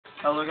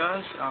Hello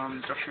guys,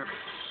 Joshua.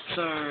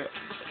 So,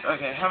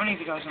 okay, how many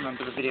of you guys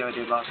remember the video I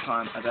did last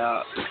time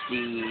about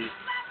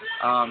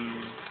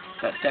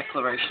that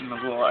declaration of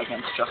war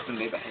against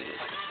Justin Bieber haters?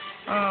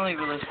 Well, he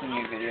released a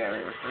new video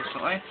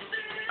recently,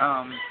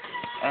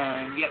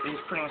 and yeah,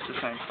 it's pretty much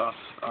the same stuff,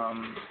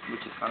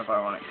 which is kind of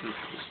ironic because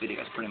this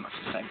video is pretty much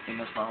the same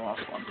thing as my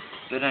last one.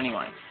 But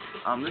anyway,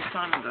 this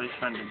time he got his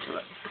friend into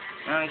it.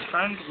 Now his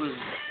friend was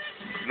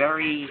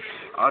very,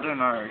 I don't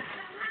know,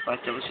 like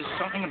there was just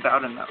something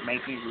about him that made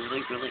me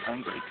really, really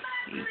angry.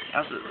 He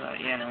has it,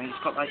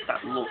 he's got like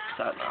that look,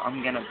 that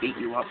I'm gonna beat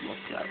you up look,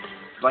 that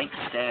blank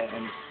stare,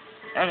 and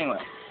anyway,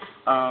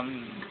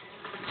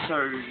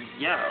 so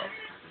yeah,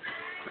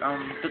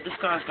 but this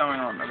guy's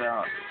going on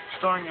about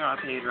storing your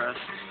IP address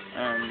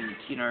and,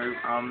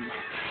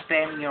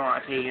 spamming your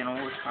IP and all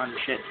this kind of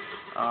shit,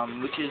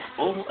 which is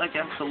all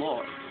against the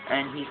law.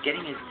 And he's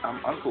getting his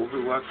uncle,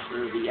 who works for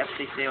the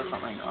FCC or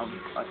something,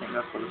 I think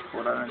that's what it's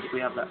called, I don't think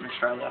we have that in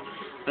Australia,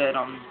 but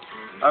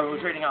I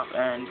was reading up,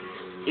 and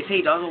if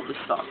he does all this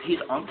stuff, his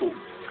uncle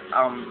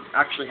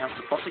actually has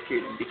to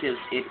prosecute him, because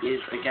it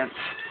is against,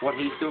 what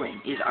he's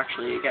doing is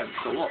actually against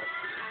the law.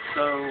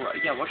 So,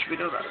 yeah, what should we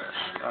do about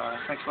this?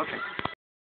 Thanks for watching.